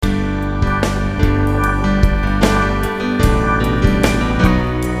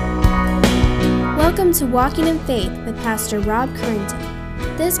Welcome to Walking in Faith with Pastor Rob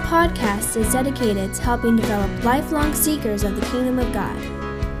Currington. This podcast is dedicated to helping develop lifelong seekers of the kingdom of God.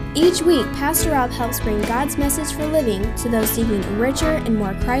 Each week, Pastor Rob helps bring God's message for living to those seeking a richer and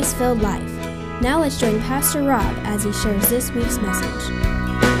more Christ-filled life. Now let's join Pastor Rob as he shares this week's message.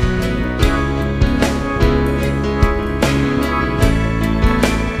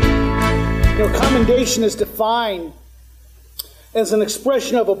 Commendation is defined as an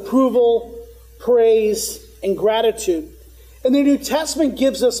expression of approval, praise, and gratitude. And the New Testament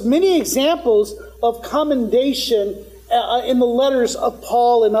gives us many examples of commendation in the letters of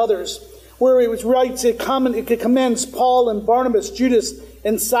Paul and others, where it writes, it commends Paul and Barnabas, Judas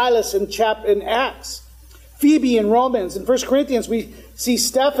and Silas in Acts, Phoebe in Romans. In 1 Corinthians, we see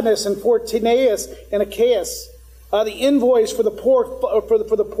Stephanas and Fortunatus and Achaeus. The envoys for the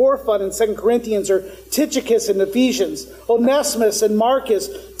poor fund in 2 Corinthians are Tychicus in Ephesians, Onesimus and Marcus,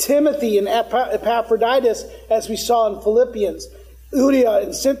 Timothy and Epaphroditus, as we saw in Philippians, Euodia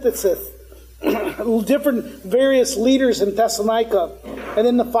and Synthesis, different various leaders in Thessalonica, and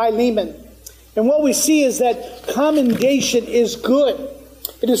then the Philemon. And what we see is that commendation is good.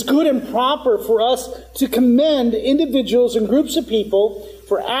 It is good and proper for us to commend individuals and groups of people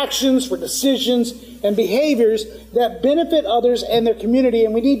for actions, for decisions, and behaviors that benefit others and their community.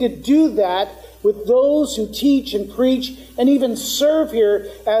 And we need to do that with those who teach and preach and even serve here,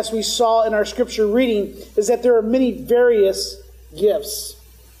 as we saw in our scripture reading, is that there are many various gifts.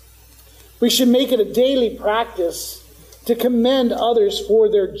 We should make it a daily practice to commend others for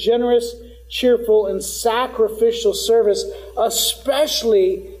their generous, cheerful, and sacrificial service,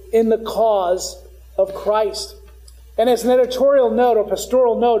 especially in the cause of Christ. And as an editorial note or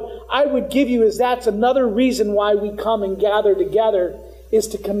pastoral note, I would give you is that's another reason why we come and gather together, is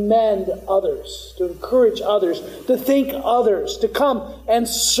to commend others, to encourage others, to thank others, to come and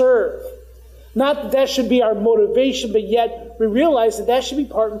serve. Not that that should be our motivation, but yet we realize that that should be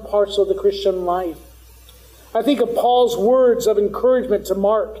part and parcel of the Christian life. I think of Paul's words of encouragement to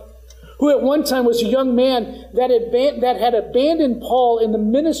Mark, who at one time was a young man that had abandoned Paul in the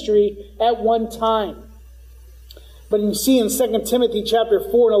ministry at one time. But you see in 2 Timothy chapter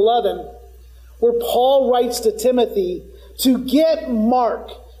 4 and 11, where Paul writes to Timothy to get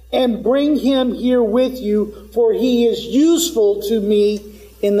Mark and bring him here with you, for he is useful to me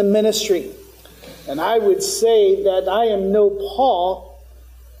in the ministry. And I would say that I am no Paul,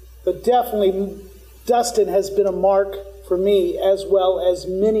 but definitely Dustin has been a Mark for me, as well as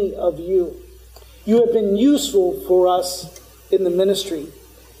many of you. You have been useful for us in the ministry.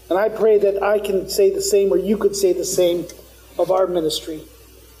 And I pray that I can say the same, or you could say the same of our ministry.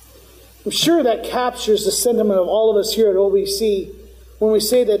 I'm sure that captures the sentiment of all of us here at OBC when we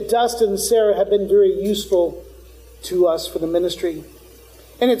say that Dustin and Sarah have been very useful to us for the ministry.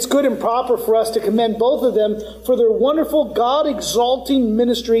 And it's good and proper for us to commend both of them for their wonderful, God-exalting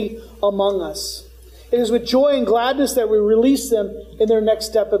ministry among us. It is with joy and gladness that we release them in their next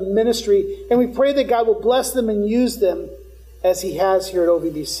step of ministry. And we pray that God will bless them and use them as He has here at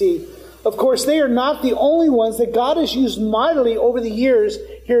OVBC. Of course, they are not the only ones that God has used mightily over the years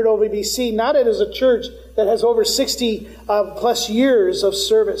here at OVBC. Not as a church that has over 60 plus years of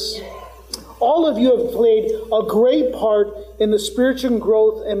service. All of you have played a great part in the spiritual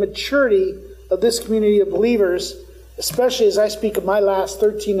growth and maturity of this community of believers, especially as I speak of my last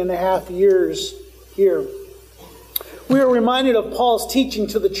 13 and a half years here. We are reminded of Paul's teaching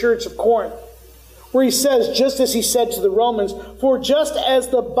to the church of Corinth, where he says, just as he said to the Romans, for just as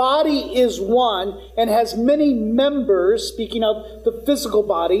the body is one and has many members, speaking of the physical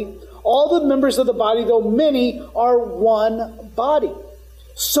body, all the members of the body, though many, are one body.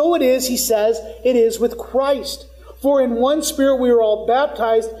 So it is, he says, it is with Christ. For in one Spirit we are all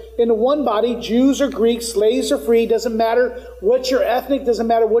baptized into one body, Jews or Greeks, slaves or free, doesn't matter what your ethnic, doesn't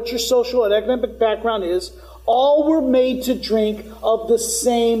matter what your social and economic background is. All were made to drink of the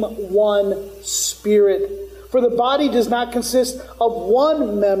same one Spirit. For the body does not consist of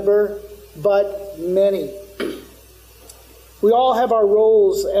one member, but many. We all have our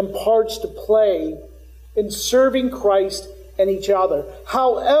roles and parts to play in serving Christ and each other.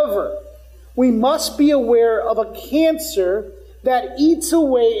 However, we must be aware of a cancer that eats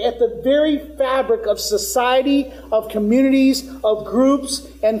away at the very fabric of society, of communities, of groups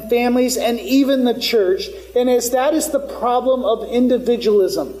and families, and even the church. And that is the problem of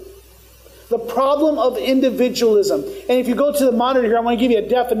individualism. The problem of individualism. And if you go to the monitor here, I want to give you a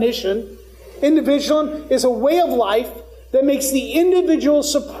definition. Individualism is a way of life that makes the individual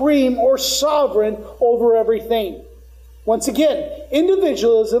supreme or sovereign over everything. Once again,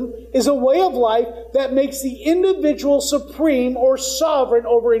 individualism is a way of life that makes the individual supreme or sovereign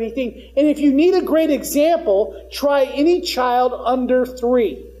over anything. And if you need a great example, try any child under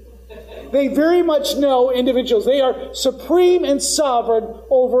 3. They very much know individuals. They are supreme and sovereign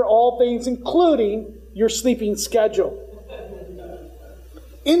over all things, including your sleeping schedule.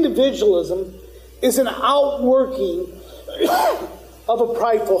 Individualism is an outworking of a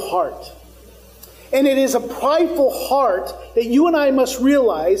prideful heart. And it is a prideful heart that you and I must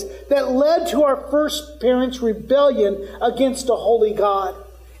realize that led to our first parents' rebellion against a holy God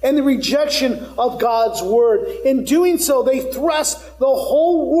and the rejection of God's word. In doing so, they thrust the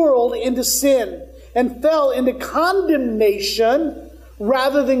whole world into sin and fell into condemnation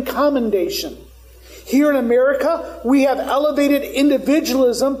rather than commendation. Here in America, we have elevated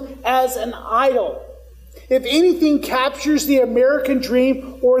individualism as an idol. If anything captures the American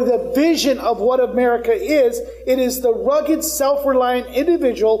dream or the vision of what America is, it is the rugged, self-reliant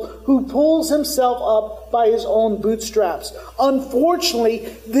individual who pulls himself up by his own bootstraps. Unfortunately,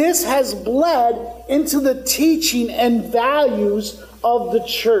 this has bled into the teaching and values of the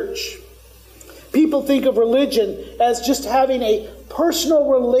church. People think of religion as just having a personal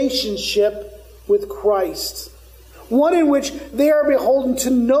relationship with Christ, one in which they are beholden to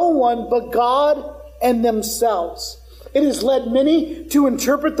no one but God and themselves. It has led many to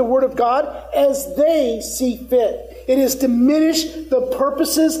interpret the Word of God as they see fit. It has diminished the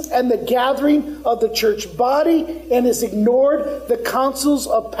purposes and the gathering of the church body and has ignored the counsels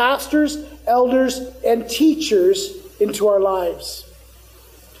of pastors, elders, and teachers into our lives.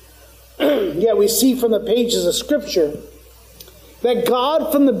 Yet we see from the pages of Scripture that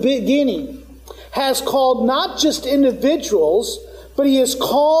God from the beginning has called not just individuals, but He has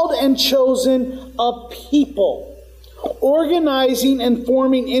called and chosen a people, organizing and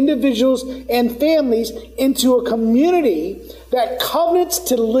forming individuals and families into a community that covenants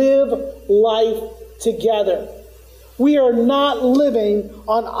to live life together. We are not living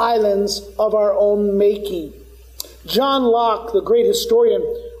on islands of our own making. John Locke, the great historian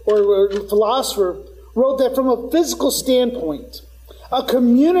or philosopher, wrote that from a physical standpoint, a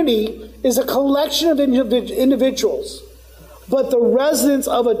community is a collection of individuals. But the residents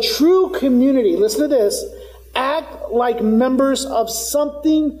of a true community, listen to this, act like members of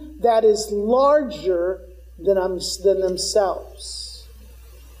something that is larger than themselves.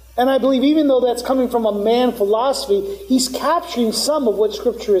 And I believe even though that's coming from a man philosophy, he's capturing some of what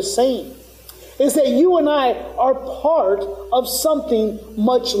Scripture is saying. Is that you and I are part of something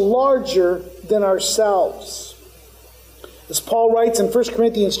much larger than ourselves. As Paul writes in 1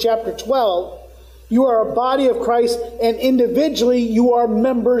 Corinthians chapter 12, you are a body of Christ, and individually you are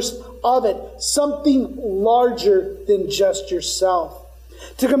members of it. Something larger than just yourself.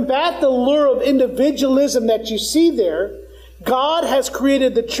 To combat the lure of individualism that you see there, God has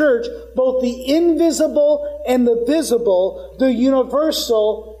created the church, both the invisible and the visible, the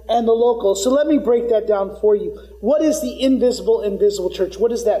universal and the local. So let me break that down for you. What is the invisible and visible church?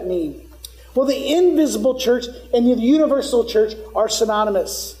 What does that mean? Well, the invisible church and the universal church are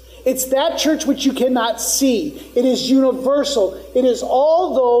synonymous. It's that church which you cannot see. It is universal. It is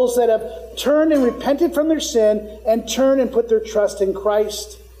all those that have turned and repented from their sin and turned and put their trust in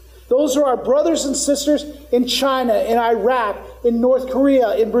Christ. Those are our brothers and sisters in China, in Iraq, in North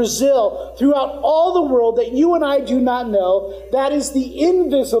Korea, in Brazil, throughout all the world that you and I do not know. That is the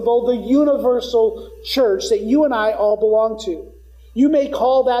invisible, the universal church that you and I all belong to. You may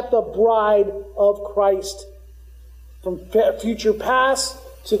call that the bride of Christ. From future past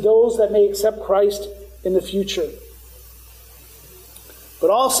to those that may accept Christ in the future. But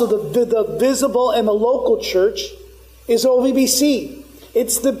also the visible and the local church is OVBC.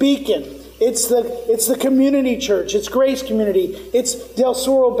 It's the Beacon. It's the community church. It's Grace Community. It's Del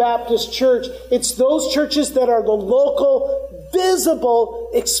Sur Baptist Church. It's those churches that are the local,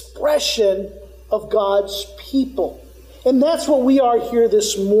 visible expression of God's people. And that's what we are here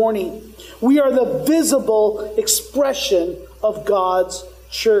this morning. We are the visible expression of God's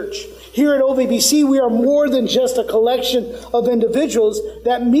church. Here at OVBC, we are more than just a collection of individuals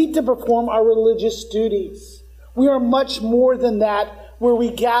that meet to perform our religious duties. We are much more than that, where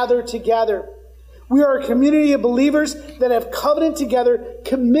we gather together. We are a community of believers that have covenanted together,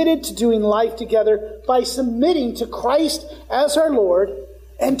 committed to doing life together by submitting to Christ as our Lord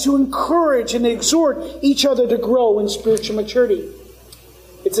and to encourage and exhort each other to grow in spiritual maturity.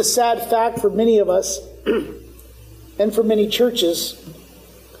 It's a sad fact for many of us and for many churches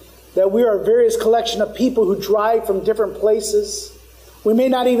that we are a various collection of people who drive from different places. We may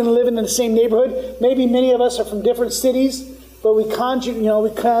not even live in the same neighborhood. Maybe many of us are from different cities, but we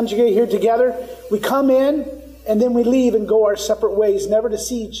conjugate here together. We come in, and then we leave and go our separate ways, never to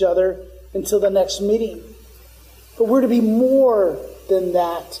see each other until the next meeting. But we're to be more than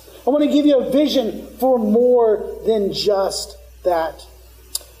that. I want to give you a vision for more than just that.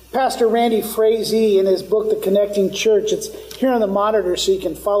 Pastor Randy Frazee, in his book, The Connecting Church, it's here on the monitor so you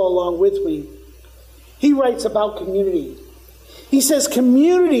can follow along with me. He writes about community. He says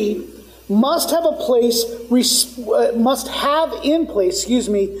community must have in place,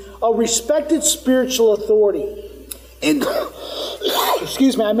 a respected spiritual authority. And,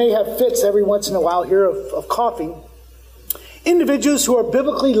 excuse me, I may have fits every once in a while here of coughing. Individuals who are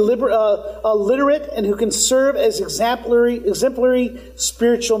biblically literate and who can serve as exemplary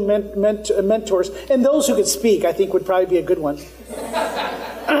spiritual mentors. And those who can speak, I think, would probably be a good one.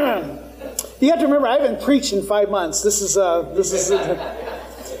 You have to remember, I haven't preached in 5 months. This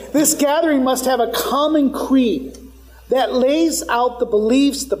gathering must have a common creed that lays out the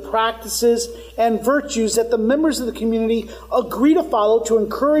beliefs, the practices, and virtues that the members of the community agree to follow, to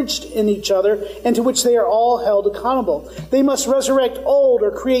encourage in each other, and to which they are all held accountable. They must resurrect old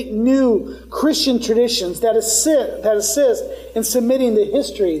or create new Christian traditions that assist in submitting the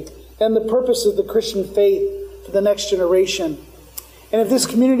history and the purpose of the Christian faith to the next generation. And if this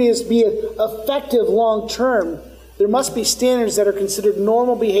community is to be effective long term, there must be standards that are considered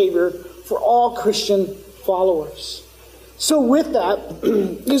normal behavior for all Christian followers. So with that,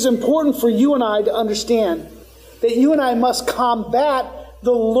 it is important for you and I to understand that you and I must combat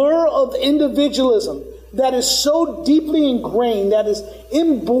the lure of individualism that is so deeply ingrained, that is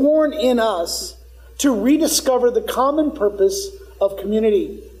inborn in us, to rediscover the common purpose of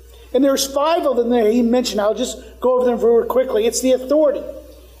community. And there's 5 of them that he mentioned. I'll just go over them very quickly. It's the authority.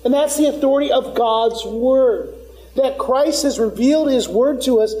 And that's the authority of God's Word. That Christ has revealed His Word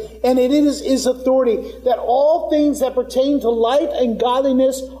to us, and it is His authority. That all things that pertain to life and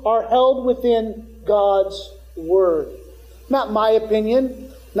godliness are held within God's Word. Not my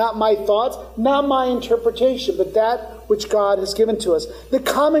opinion, not my thoughts, not my interpretation, but that which God has given to us. The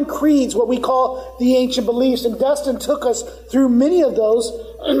common creeds, what we call the ancient beliefs, and Dustin took us through many of those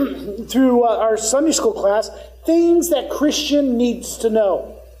through our Sunday school class, things that Christian needs to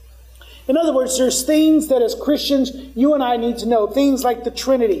know. In other words, there's things that as Christians, you and I need to know. Things like the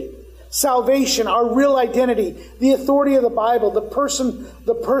Trinity, salvation, our real identity, the authority of the Bible, the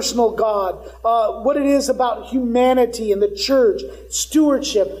personal God, what it is about humanity and the church,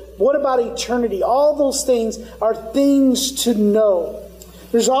 stewardship, what about eternity? All those things are things to know.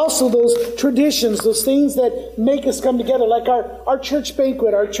 There's also those traditions, those things that make us come together, like our church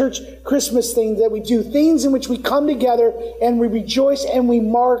banquet, our church Christmas thing that we do, things in which we come together and we rejoice and we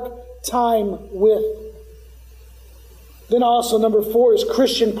mark time with. Then also number 4 is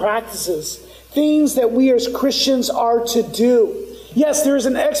Christian practices. Things that we as Christians are to do. Yes, there is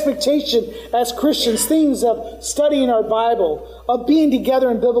an expectation as Christians, things of studying our Bible, of being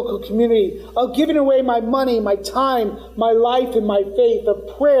together in biblical community, of giving away my money, my time, my life, and my faith,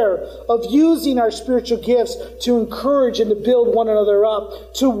 of prayer, of using our spiritual gifts to encourage and to build one another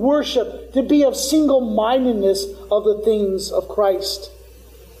up, to worship, to be of single-mindedness of the things of Christ.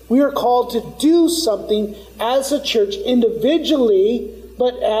 We are called to do something as a church individually,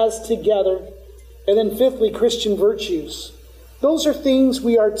 but as together. And then fifthly, Christian virtues. Those are things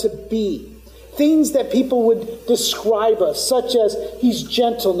we are to be. Things that people would describe us, such as He's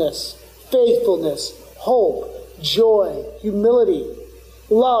gentleness, faithfulness, hope, joy, humility,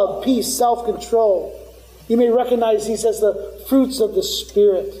 love, peace, self-control. You may recognize these as the fruits of the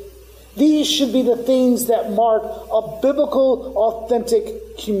Spirit. These should be the things that mark a biblical,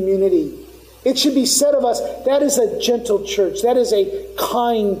 authentic community. It should be said of us, that is a gentle church. That is a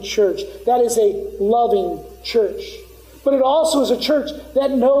kind church. That is a loving church. But it also is a church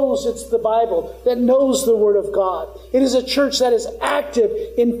that knows it's the Bible, that knows the Word of God. It is a church that is active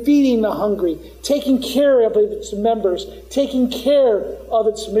in feeding the hungry, taking care of its members, taking care of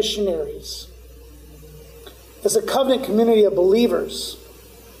its missionaries. As a covenant community of believers,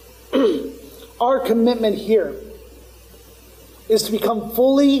 our commitment here is to become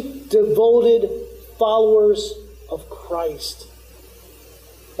fully devoted followers of Christ.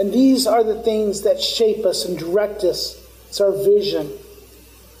 And these are the things that shape us and direct us. It's our vision.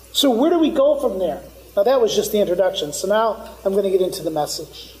 So where do we go from there? Now that was just the introduction. So now I'm going to get into the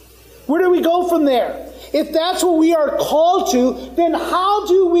message. Where do we go from there? If that's what we are called to, then how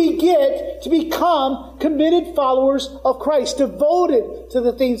do we get to become committed followers of Christ, devoted to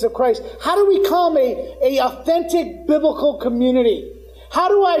the things of Christ? How do we become a authentic biblical community? How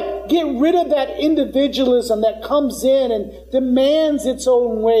do I get rid of that individualism that comes in and demands its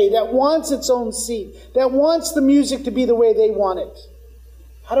own way, that wants its own seat, that wants the music to be the way they want it?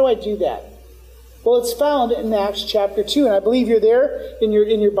 How do I do that? Well, it's found in Acts chapter 2, and I believe you're there in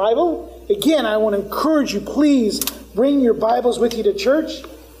your Bible. Again, I want to encourage you, please bring your Bibles with you to church.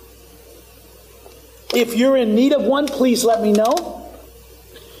 If you're in need of one, please let me know.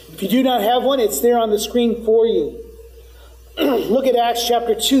 If you do not have one, it's there on the screen for you. Look at Acts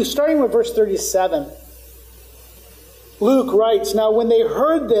chapter 2, starting with verse 37. Luke writes, "Now when they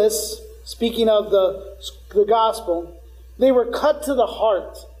heard this," speaking of the gospel, "they were cut to the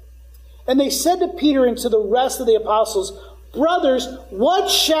heart. And they said to Peter and to the rest of the apostles, 'Brothers, what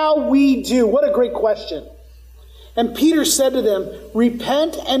shall we do?'" What a great question. "And Peter said to them,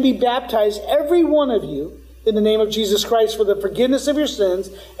 'Repent and be baptized, every one of you, in the name of Jesus Christ for the forgiveness of your sins,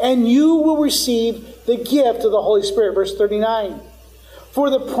 and you will receive the gift of the Holy Spirit.'" Verse 39.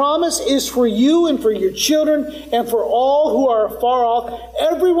 "For the promise is for you and for your children and for all who are far off,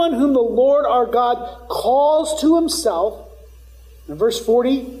 everyone whom the Lord our God calls to himself." And verse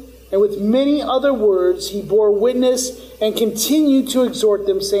 40, "And with many other words he bore witness and continued to exhort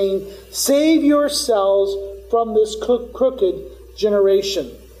them, saying, 'Save yourselves from this crooked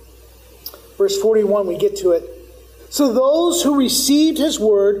generation.'" Verse 41, we get to it. "So those who received his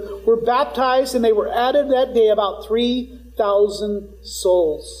word were baptized, and they were added that day about 3,000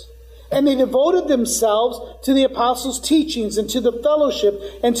 souls. And they devoted themselves to the apostles' teachings and to the fellowship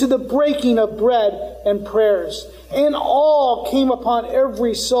and to the breaking of bread and prayers. And all came upon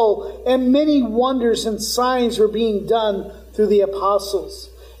every soul, and many wonders and signs were being done through the apostles.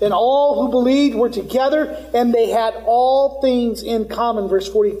 And all who believed were together, and they had all things in common." Verse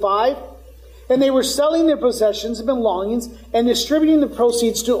 45. "And they were selling their possessions and belongings and distributing the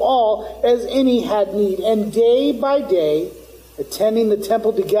proceeds to all as any had need. And day by day, attending the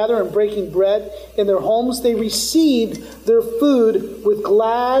temple together and breaking bread in their homes, they received their food with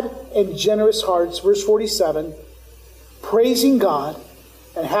glad and generous hearts." Verse 47. "Praising God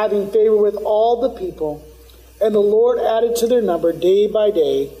and having favor with all the people. And the Lord added to their number day by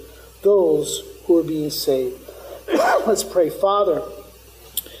day those who were being saved." Let's pray. Father,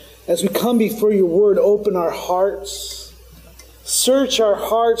 as we come before your word, open our hearts. Search our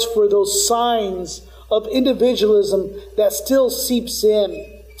hearts for those signs of individualism that still seeps in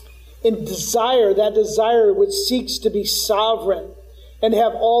desire, that desire which seeks to be sovereign and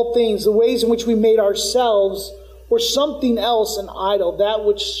have all things, the ways in which we made ourselves or something else an idol, that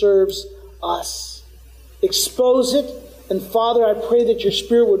which serves us. Expose it, and Father, I pray that your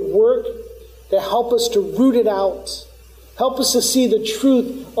Spirit would work to help us to root it out. Help us to see the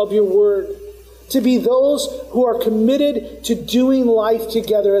truth of your word, to be those who are committed to doing life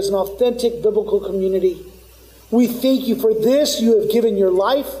together as an authentic biblical community. We thank you for this. You have given your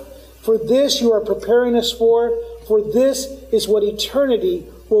life. For this you are preparing us for. For this is what eternity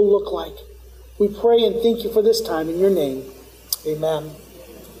will look like. We pray and thank you for this time in your name. Amen.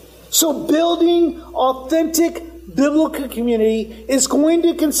 So building authentic biblical community is going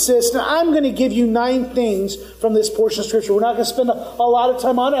to consist, and I'm going to give you 9 things from this portion of Scripture. We're not going to spend a lot of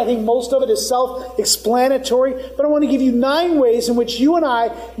time on it. I think most of it is self-explanatory. But I want to give you 9 ways in which you and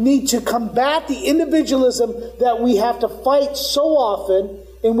I need to combat the individualism that we have to fight so often,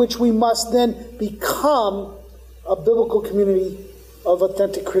 in which we must then become a biblical community of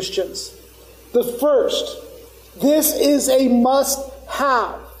authentic Christians. The first, this is a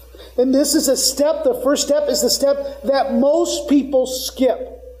must-have. And this is a step, the first step is the step that most people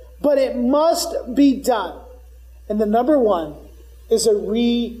skip. But it must be done. And the number 1 is a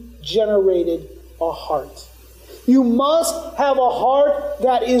regenerated heart. You must have a heart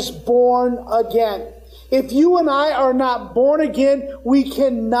that is born again. If you and I are not born again, we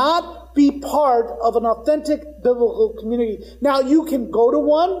cannot be part of an authentic biblical community. Now, you can go to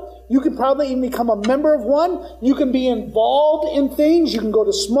one. You can probably even become a member of one. You can be involved in things. You can go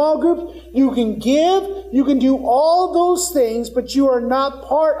to small groups. You can give. You can do all those things, but you are not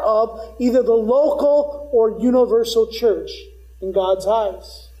part of either the local or universal church in God's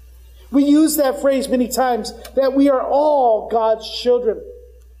eyes. We use that phrase many times, that we are all God's children.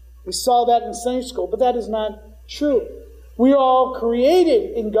 We saw that in Sunday school, but that is not true. We are all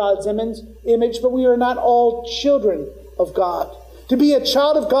created in God's image, but we are not all children of God. To be a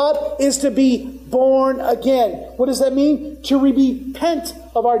child of God is to be born again. What does that mean? To repent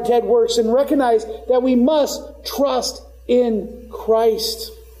of our dead works and recognize that we must trust in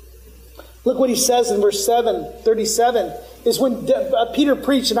Christ. Look what he says in verse 37, is when Peter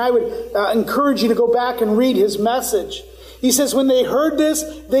preached, and I would encourage you to go back and read his message. He says, when they heard this,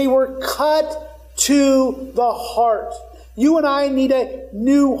 they were cut to the heart. You and I need a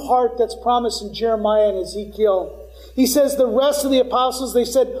new heart that's promised in Jeremiah and Ezekiel. He says, the rest of the apostles, they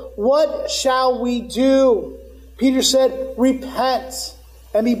said, what shall we do? Peter said, repent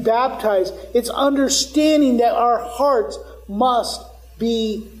and be baptized. It's understanding that our hearts must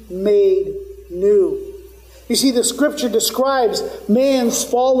be made new. You see, the Scripture describes man's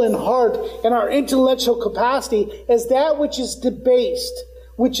fallen heart and our intellectual capacity as that which is debased,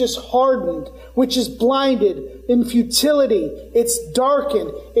 which is hardened, which is blinded in futility. It's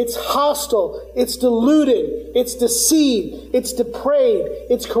darkened, it's hostile, it's deluded, it's deceived, it's depraved,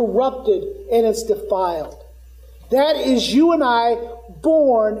 it's corrupted, and it's defiled. That is you and I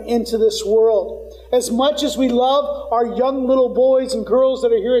born into this world. As much as we love our young little boys and girls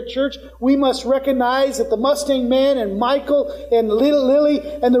that are here at church, we must recognize that the Mustang Man and Michael and little Lily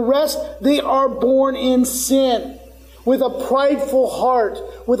and the rest, they are born in sin, with a prideful heart,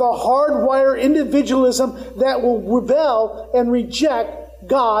 with a hardwired individualism that will rebel and reject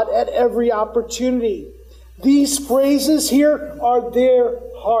God at every opportunity. These phrases here are their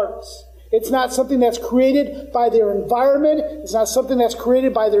hearts. It's not something that's created by their environment. It's not something that's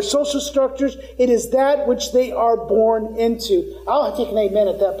created by their social structures. It is that which they are born into. I'll take an amen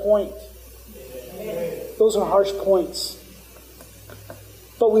at that point. Those are harsh points.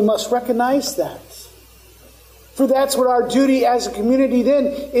 But we must recognize that. For that's what our duty as a community then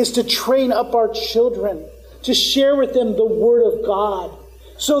is, to train up our children, to share with them the Word of God,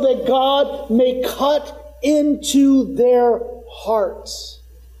 so that God may cut into their hearts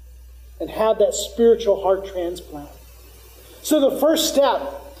and have that spiritual heart transplant. So the first step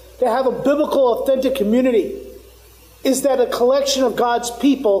to have a biblical, authentic community is that a collection of God's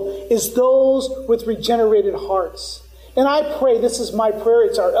people is those with regenerated hearts. And I pray, this is my prayer,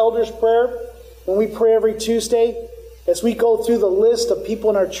 it's our elders' prayer, when we pray every Tuesday, as we go through the list of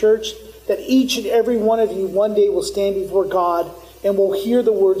people in our church, that each and every one of you one day will stand before God and will hear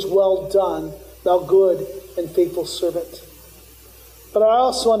the words, "Well done, thou good and faithful servant." But I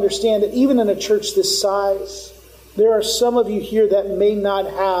also understand that even in a church this size, there are some of you here that may not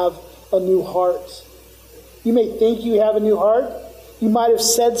have a new heart. You may think you have a new heart. You might have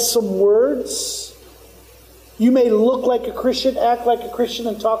said some words. You may look like a Christian, act like a Christian,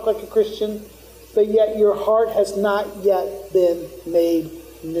 and talk like a Christian, but yet your heart has not yet been made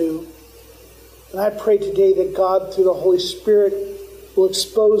new. And I pray today that God, through the Holy Spirit, will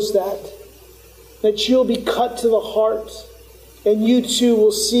expose that you'll be cut to the heart, and you too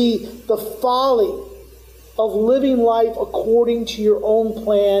will see the folly of living life according to your own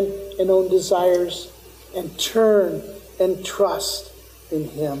plan and own desires, and turn and trust in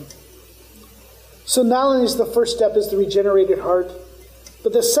Him. So not only is the first step is the regenerated heart,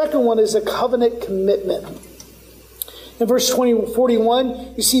 but the second one is a covenant commitment. In verse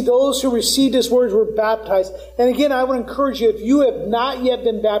 41, you see those who received His words were baptized. And again, I would encourage you, if you have not yet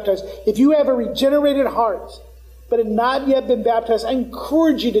been baptized, if you have a regenerated heart, but have not yet been baptized, I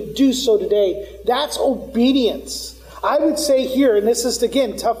encourage you to do so today. That's obedience. I would say here, and this is,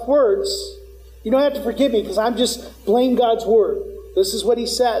 again, tough words. You don't have to forgive me because I'm just blame God's word. This is what He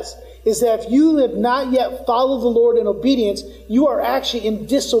says, is that if you have not yet followed the Lord in obedience, you are actually in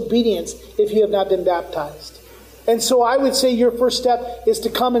disobedience if you have not been baptized. And so I would say your first step is to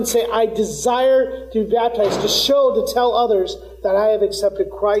come and say, I desire to be baptized, to tell others that I have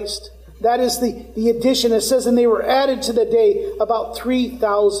accepted Christ. That is the addition. It says, and they were added to the day about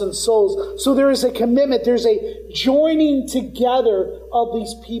 3,000 souls. So there is a commitment. There's a joining together of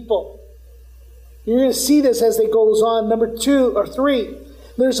these people. You're going to see this as it goes on. Number 2 or 3,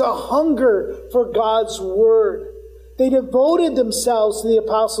 there's a hunger for God's word. They devoted themselves to the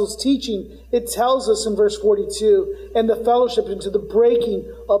apostles' teaching. It tells us in verse 42, and the fellowship, and to the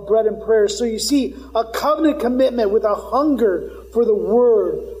breaking of bread and prayer. So you see a covenant commitment with a hunger for the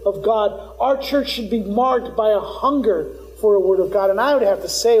Word of God. Our church should be marked by a hunger for a Word of God. And I would have to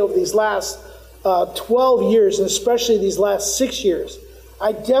say over these last 12 years, and especially these last 6 years,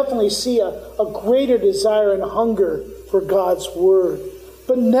 I definitely see a greater desire and hunger for God's Word.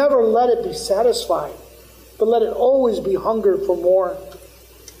 But never let it be satisfied, but let it always be hunger for more.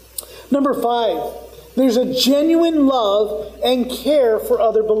 Number 5, there's a genuine love and care for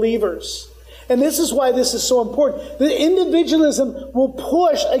other believers. And this is why this is so important. The individualism will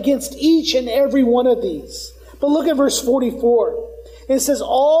push against each and every one of these. But look at verse 44. It says,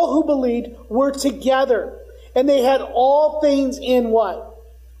 all who believed were together, and they had all things in what?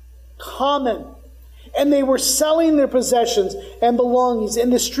 Common. And they were selling their possessions and belongings and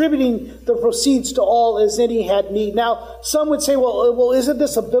distributing the proceeds to all as any had need. Now, some would say, well, isn't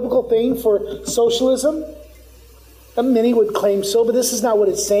this a biblical thing for socialism? And many would claim so, but this is not what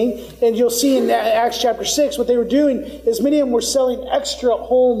it's saying. And you'll see in Acts chapter 6, what they were doing is many of them were selling extra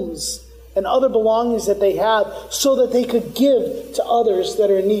homes and other belongings that they had so that they could give to others that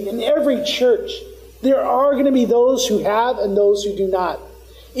are in need. In every church, there are going to be those who have and those who do not.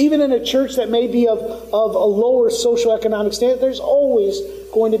 Even in a church that may be of a lower socioeconomic standard, there's always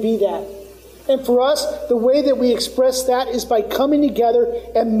going to be that. And for us, the way that we express that is by coming together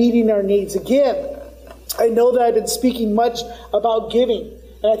and meeting our needs. Again, I know that I've been speaking much about giving,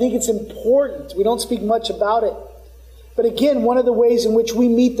 and I think it's important. We don't speak much about it. But again, one of the ways in which we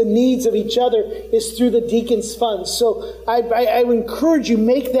meet the needs of each other is through the Deacons Fund. So I would encourage you,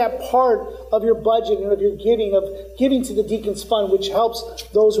 make that part of your budget and of your giving to the Deacons Fund, which helps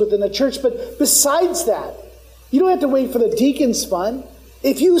those within the church. But besides that, you don't have to wait for the Deacons Fund.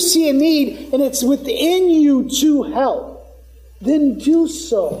 If you see a need and it's within you to help, then do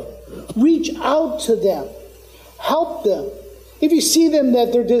so. Reach out to them. Help them. If you see them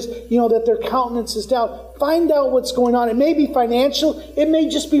that they're just, that their countenance is down, find out what's going on. It may be financial. It may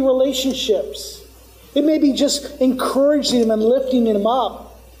just be relationships. It may be just encouraging them and lifting them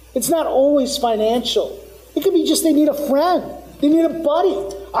up. It's not always financial. It could be just they need a friend. They need a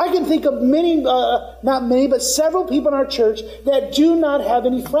buddy. I can think of many, not many, but several people in our church that do not have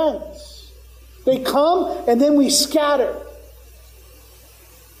any friends. They come and then we scatter.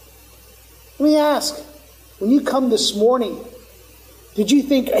 Let me ask, when you come this morning, did you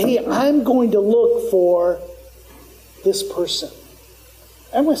think, hey, I'm going to look for this person?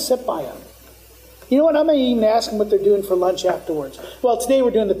 I'm going to sit by them. You know what? I'm going to even ask them what they're doing for lunch afterwards. Well, today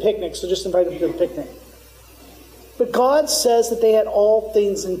we're doing the picnic, so just invite them to the picnic. But God says that they had all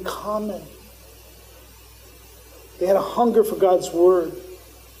things in common. They had a hunger for God's Word.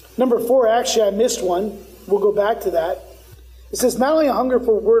 Number 4, actually, I missed one. We'll go back to that. It says not only a hunger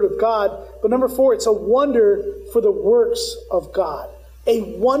for the Word of God, but number 4, it's a wonder for the works of God. A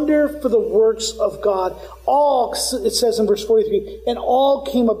wonder for the works of God. All, it says in verse 43, and all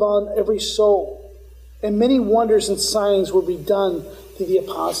came upon every soul. And many wonders and signs will be done through the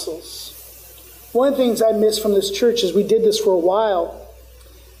apostles. One of the things I missed from this church as we did this for a while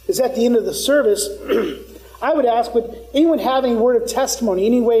is at the end of the service, I would ask, would anyone have any word of testimony,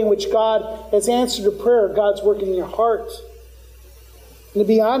 any way in which God has answered a prayer, God's working in your heart? And to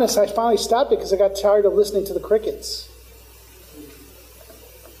be honest, I finally stopped it because I got tired of listening to the crickets.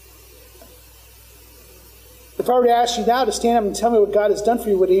 If I were to ask you now to stand up and tell me what God has done for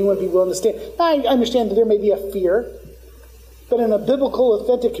you, would anyone be willing to stand? I understand that there may be a fear, but in a biblical,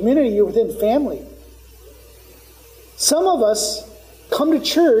 authentic community, you're within family. Some of us come to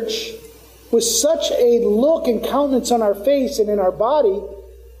church with such a look and countenance on our face and in our body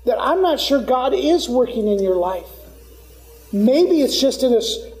that I'm not sure God is working in your life. Maybe it's just in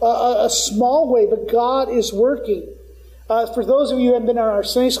a small way, but God is working. For those of you who haven't been in our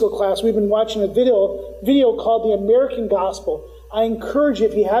Sunday school class, we've been watching a video called The American Gospel. I encourage you,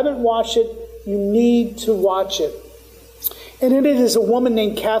 if you haven't watched it, you need to watch it. And in it is a woman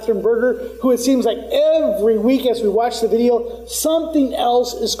named Catherine Berger, who it seems like every week as we watch the video, something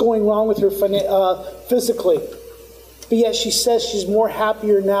else is going wrong with her physically. But yet she says she's more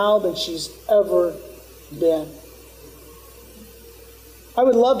happier now than she's ever been. I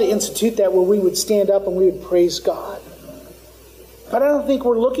would love to institute that where we would stand up and we would praise God. But I don't think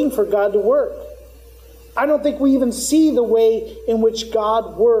we're looking for God to work. I don't think we even see the way in which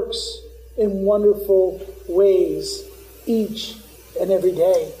God works in wonderful ways each and every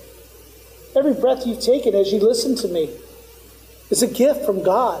day. Every breath you've taken as you listen to me is a gift from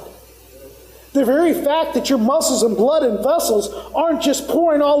God. The very fact that your muscles and blood and vessels aren't just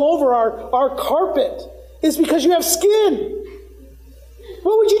pouring all over our carpet is because you have skin.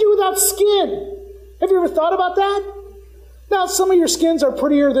 What would you do without skin? Have you ever thought about that? Now, some of your skins are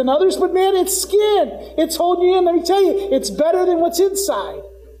prettier than others, but man, it's skin. It's holding you in. Let me tell you, it's better than what's inside.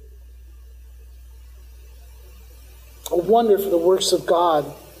 A wonder for the works of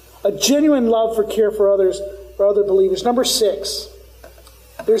God. A genuine love for care for others, for other believers. Number 6,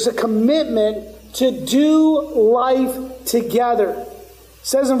 there's a commitment to do life together. It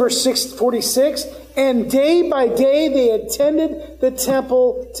says in verse 46, and day by day they attended the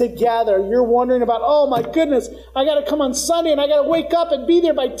temple together. You're wondering about, oh my goodness, I got to come on Sunday and I got to wake up and be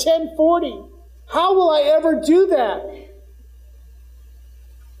there by 10:40. How will I ever do that?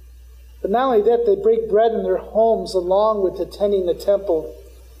 But not only that, they break bread in their homes along with attending the temple.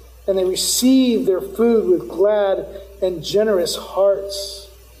 And they receive their food with glad and generous hearts.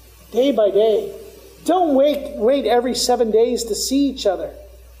 Day by day. Don't wait every 7 days to see each other.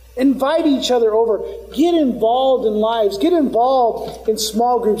 Invite each other over. Get involved in lives. Get involved in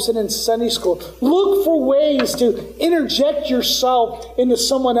small groups and in Sunday school. Look for ways to interject yourself into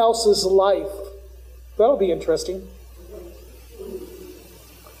someone else's life. That'll be interesting.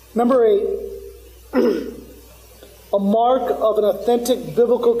 Number 8. A mark of an authentic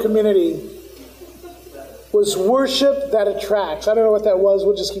biblical community was worship that attracts. I don't know what that was.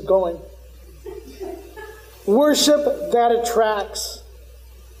 We'll just keep going. Worship that attracts.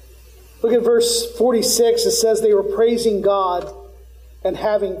 Look at verse 46. It says they were praising God and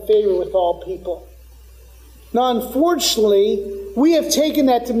having favor with all people. Now, unfortunately, we have taken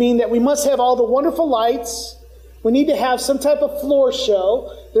that to mean that we must have all the wonderful lights. We need to have some type of floor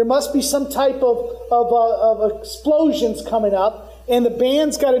show. There must be some type of explosions coming up. And the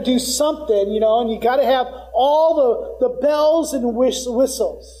band's got to do something, and you got to have all the bells and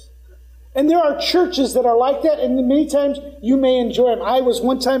whistles. And there are churches that are like that, and many times you may enjoy them. I was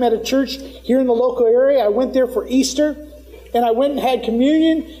one time at a church here in the local area. I went there for Easter, and I went and had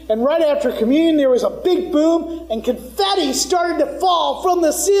communion. And right after communion, there was a big boom, and confetti started to fall from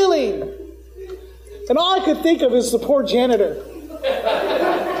the ceiling. And all I could think of is the poor janitor.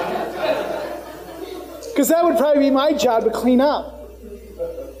 Because that would probably be my job to clean up.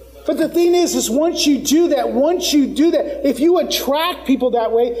 But the thing is once you do that, if you attract people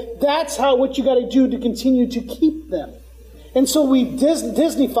that way, that's what you got to do to continue to keep them. And so we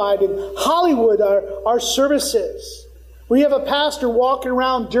Disneyfied in Hollywood our services. We have a pastor walking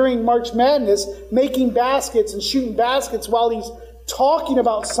around during March Madness making baskets and shooting baskets while he's talking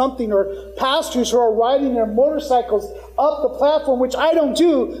about something, or pastors who are riding their motorcycles up the platform, which I don't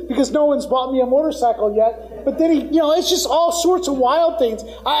do because no one's bought me a motorcycle yet. But then it's just all sorts of wild things.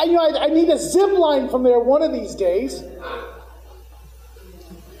 I need a zip line from there one of these days.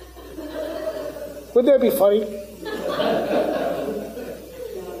 Wouldn't that be funny?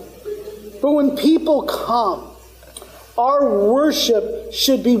 But when people come, our worship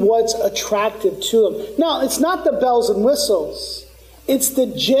should be what's attractive to them. Now, it's not the bells and whistles. It's the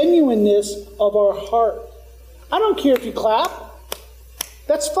genuineness of our heart. I don't care if you clap.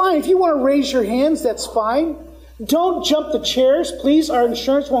 That's fine. If you want to raise your hands, that's fine. Don't jump the chairs, please. Our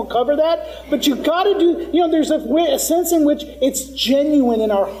insurance won't cover that. But you've got to do, there's a sense in which it's genuine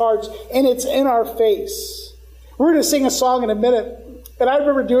in our hearts and it's in our face. We're going to sing a song in a minute. And I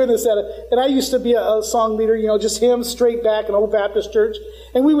remember doing this and I used to be a song leader, just hymns straight back in Old Baptist Church.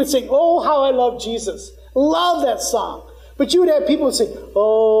 And we would sing, "Oh, how I love Jesus." Love that song. But you would have people who say,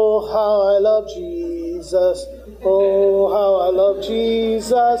 "Oh, how I love Jesus. Oh, how I love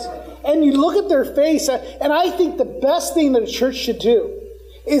Jesus." And you look at their face, and I think the best thing that a church should do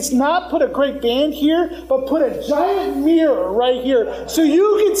is not put a great band here, but put a giant mirror right here so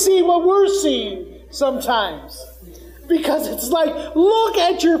you can see what we're seeing sometimes. Because it's like, look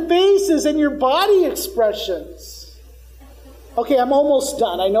at your faces and your body expressions. Okay, I'm almost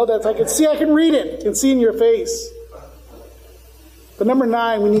done. I know that I can read it. I can see in your face. But number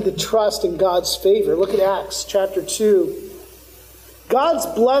 9, we need to trust in God's favor. Look at Acts chapter 2. God's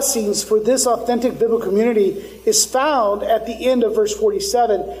blessings for this authentic biblical community is found at the end of verse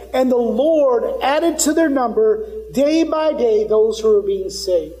 47. And the Lord added to their number day by day those who were being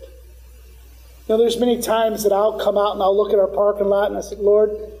saved. There's many times that I'll come out and I'll look at our parking lot and I say,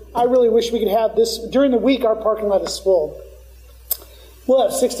 "Lord, I really wish we could have this." During the week, our parking lot is full. We'll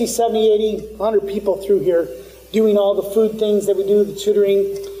have 60, 70, 80, 100 people through here doing all the food things that we do, the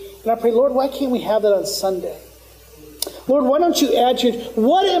tutoring. And I pray, "Lord, why can't we have that on Sunday? Lord, why don't you add to it?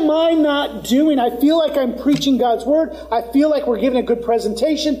 What am I not doing? I feel like I'm preaching God's word. I feel like we're giving a good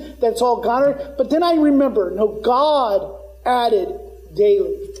presentation. That's all God." But then I remember, no, God added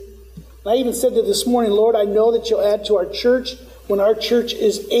daily. I even said that this morning, "Lord, I know that you'll add to our church when our church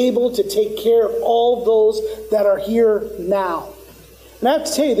is able to take care of all those that are here now." And I have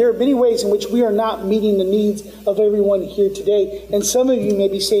to tell you, there are many ways in which we are not meeting the needs of everyone here today. And some of you may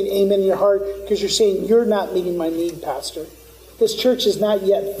be saying amen in your heart because you're saying, "You're not meeting my need, Pastor. This church is not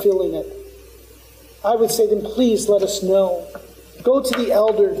yet filling it." I would say, then please let us know. Go to the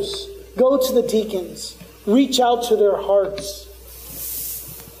elders. Go to the deacons. Reach out to their hearts.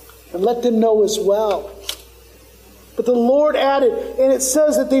 And let them know as well. But the Lord added, and it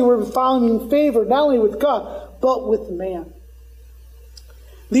says that they were finding favor not only with God, but with man.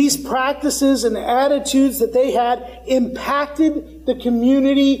 These practices and attitudes that they had impacted the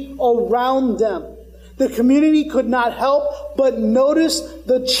community around them. The community could not help but notice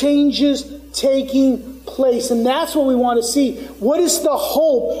the changes taking place. And that's what we want to see. What is the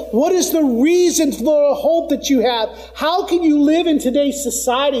hope? What is the reason for the hope that you have? How can you live in today's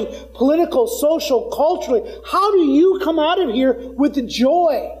society, political, social, culturally? How do you come out of here with the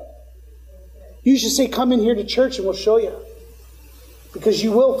joy? You should say, "Come in here to church and we'll show you." Because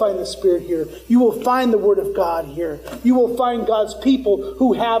you will find the Spirit here. You will find the Word of God here. You will find God's people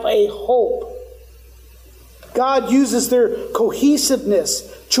who have a hope. God uses their cohesiveness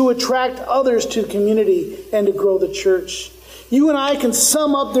to attract others to the community and to grow the church. You and I can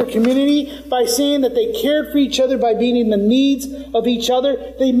sum up their community by saying that they cared for each other by meeting the needs of each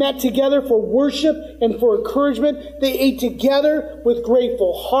other. They met together for worship and for encouragement. They ate together with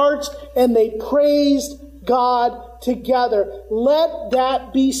grateful hearts, and they praised God together. Let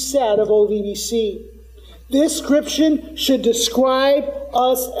that be said of OVBC. This scripture should describe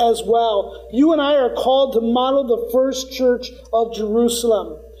us as well. You and I are called to model the first church of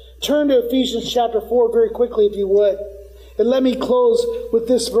Jerusalem. Turn to Ephesians chapter 4 very quickly, if you would. And let me close with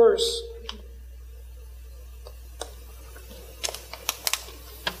this verse.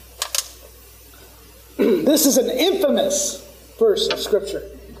 This is an infamous verse of Scripture.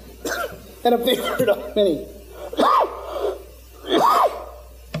 And a favorite of many.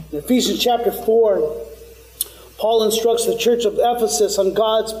 In Ephesians chapter 4, Paul instructs the church of Ephesus on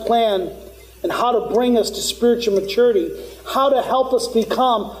God's plan and how to bring us to spiritual maturity, how to help us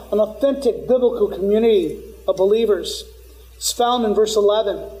become an authentic biblical community of believers. It's found in verse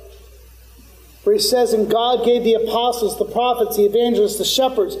 11, where he says, "And God gave the apostles, the prophets, the evangelists, the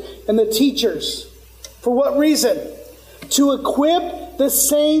shepherds, and the teachers." For what reason? To equip the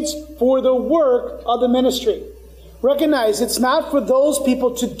saints for the work of the ministry. Recognize it's not for those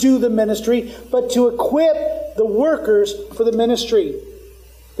people to do the ministry, but to equip the workers for the ministry.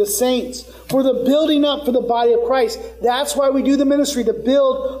 The saints. For the building up for the body of Christ. That's why we do the ministry, to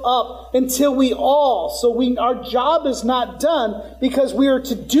build up until we all. Our job is not done because we are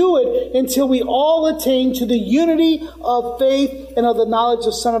to do it until we all attain to the unity of faith and of the knowledge of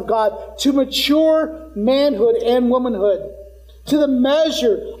the Son of God. To mature manhood and womanhood. To the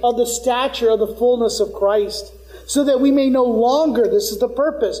measure of the stature of the fullness of Christ. So that we may no longer, this is the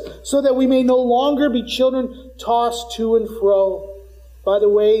purpose, so that we may no longer be children tossed to and fro by the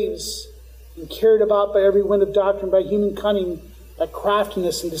waves and carried about by every wind of doctrine, by human cunning, by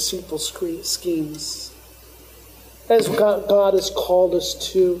craftiness and deceitful schemes. As God has called us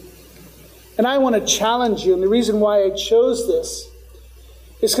to. And I want to challenge you, and the reason why I chose this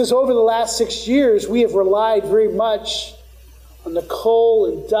is because over the last 6 years, we have relied very much on Nicole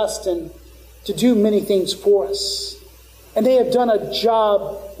and Dustin to do many things for us. And they have done a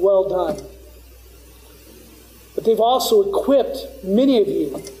job well done. But they've also equipped many of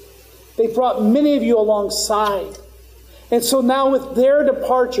you. They've brought many of you alongside. And so now with their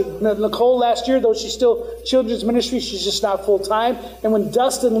departure, Nicole last year, though she's still children's ministry, she's just not full-time. And when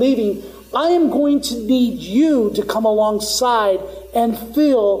Dustin leaving, I am going to need you to come alongside and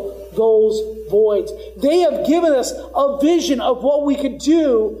fill those voids. They have given us a vision of what we could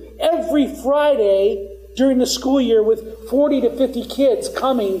do every Friday during the school year with 40 to 50 kids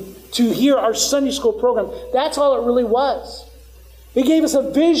coming to hear our Sunday school program. That's all it really was. They gave us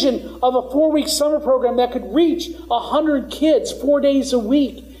a vision of a 4-week summer program that could reach 100 kids 4 days a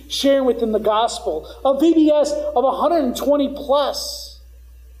week, sharing with them the gospel. A VBS of 120 plus.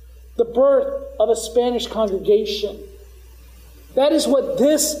 The birth of a Spanish congregation. That is what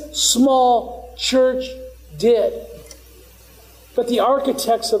this small church did. But the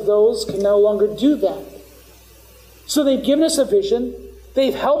architects of those can no longer do that. So they've given us a vision.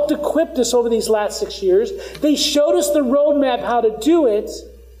 They've helped equip us over these last 6 years. They showed us the roadmap how to do it.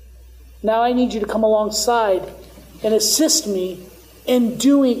 Now I need you to come alongside and assist me in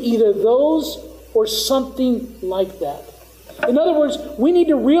doing either those or something like that. In other words, we need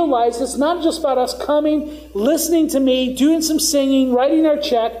to realize it's not just about us coming, listening to me, doing some singing, writing our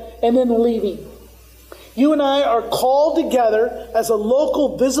check, and then leaving. You and I are called together as a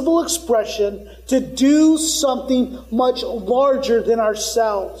local visible expression to do something much larger than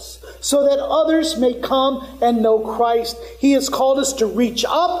ourselves, so that others may come and know Christ. He has called us to reach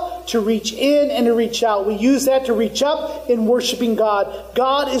up, to reach in, and to reach out. We use that to reach up in worshiping God.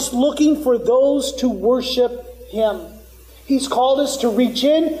 God is looking for those to worship Him. He's called us to reach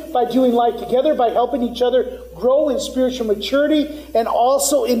in by doing life together, by helping each other grow in spiritual maturity, and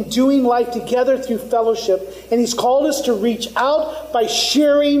also in doing life together through fellowship. And He's called us to reach out by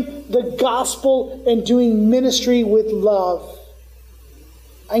sharing the gospel and doing ministry with love.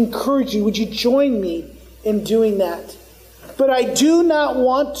 I encourage you, would you join me in doing that? But I do not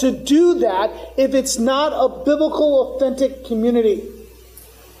want to do that if it's not a biblical, authentic community.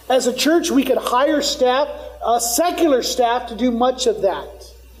 As a church, we could hire staff, secular staff, to do much of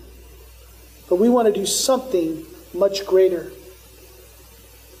that. But we want to do something much greater.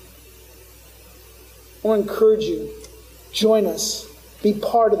 I want to encourage you. Join us. Be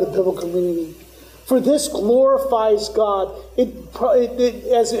part of the biblical community. For this glorifies God.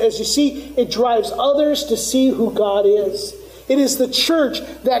 As you see, it drives others to see who God is. It is the church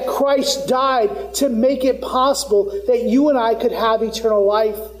that Christ died to make it possible that you and I could have eternal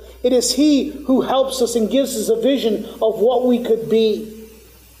life. It is He who helps us and gives us a vision of what we could be.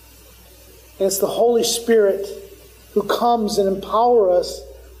 And it's the Holy Spirit who comes and empowers us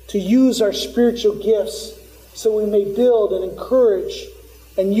to use our spiritual gifts so we may build and encourage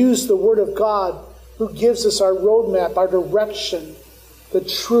and use the Word of God, who gives us our roadmap, our direction, the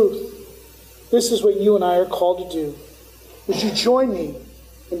truth. This is what you and I are called to do. Would you join me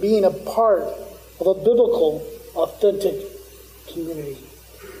in being a part of a biblical, authentic community?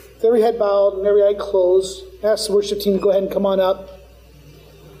 With every head bowed and every eye closed, ask the worship team to go ahead and come on up.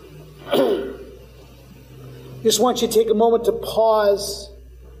 Just want you to take a moment to pause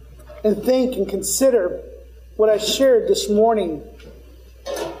and think and consider what I shared this morning.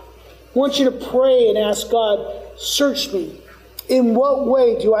 I want you to pray and ask God, search me. In what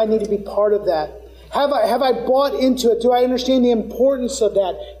way do I need to be part of that? Have I bought into it? Do I understand the importance of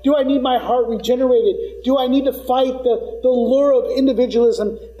that? Do I need my heart regenerated? Do I need to fight the lure of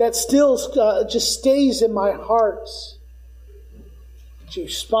individualism that still just stays in my heart? Would you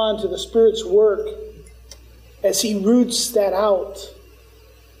respond to the Spirit's work as He roots that out?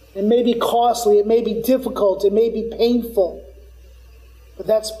 It may be costly, it may be difficult, it may be painful, but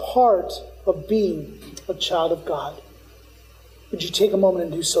that's part of being a child of God. Would you take a moment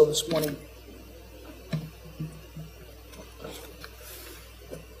and do so this morning?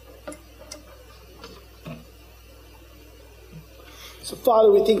 So,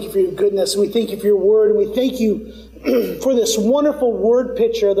 Father, we thank you for your goodness, and we thank you for your word, and we thank you for this wonderful word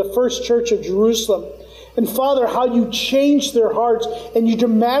picture of the first church of Jerusalem. And Father, how you changed their hearts and you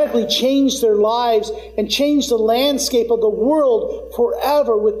dramatically changed their lives and changed the landscape of the world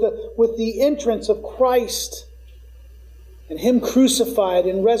forever with the entrance of Christ and Him crucified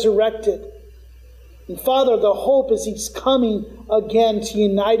and resurrected. And Father, the hope is He's coming again to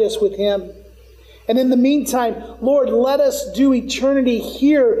unite us with Him. And in the meantime, Lord, let us do eternity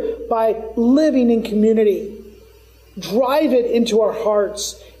here by living in community. Drive it into our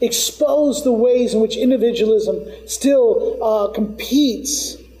hearts. Expose the ways in which individualism still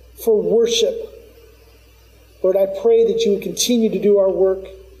competes for worship. Lord, I pray that you would continue to do our work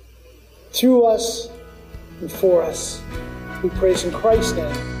through us and for us. We praise in Christ's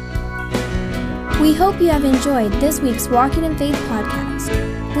name. We hope you have enjoyed this week's Walking in Faith podcast.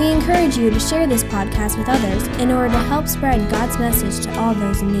 We encourage you to share this podcast with others in order to help spread God's message to all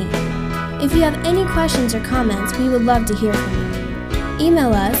those in need. If you have any questions or comments, we would love to hear from you.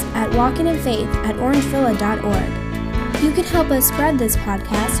 Email us at walkinginfaith@orangevilla.org. You can help us spread this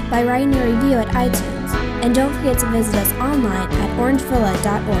podcast by writing a review at iTunes. And don't forget to visit us online at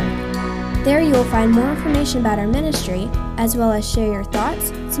orangevilla.org. There you will find more information about our ministry, as well as share your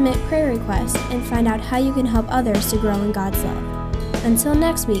thoughts, submit prayer requests, and find out how you can help others to grow in God's love. Until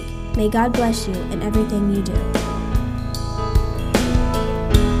next week, may God bless you in everything you do.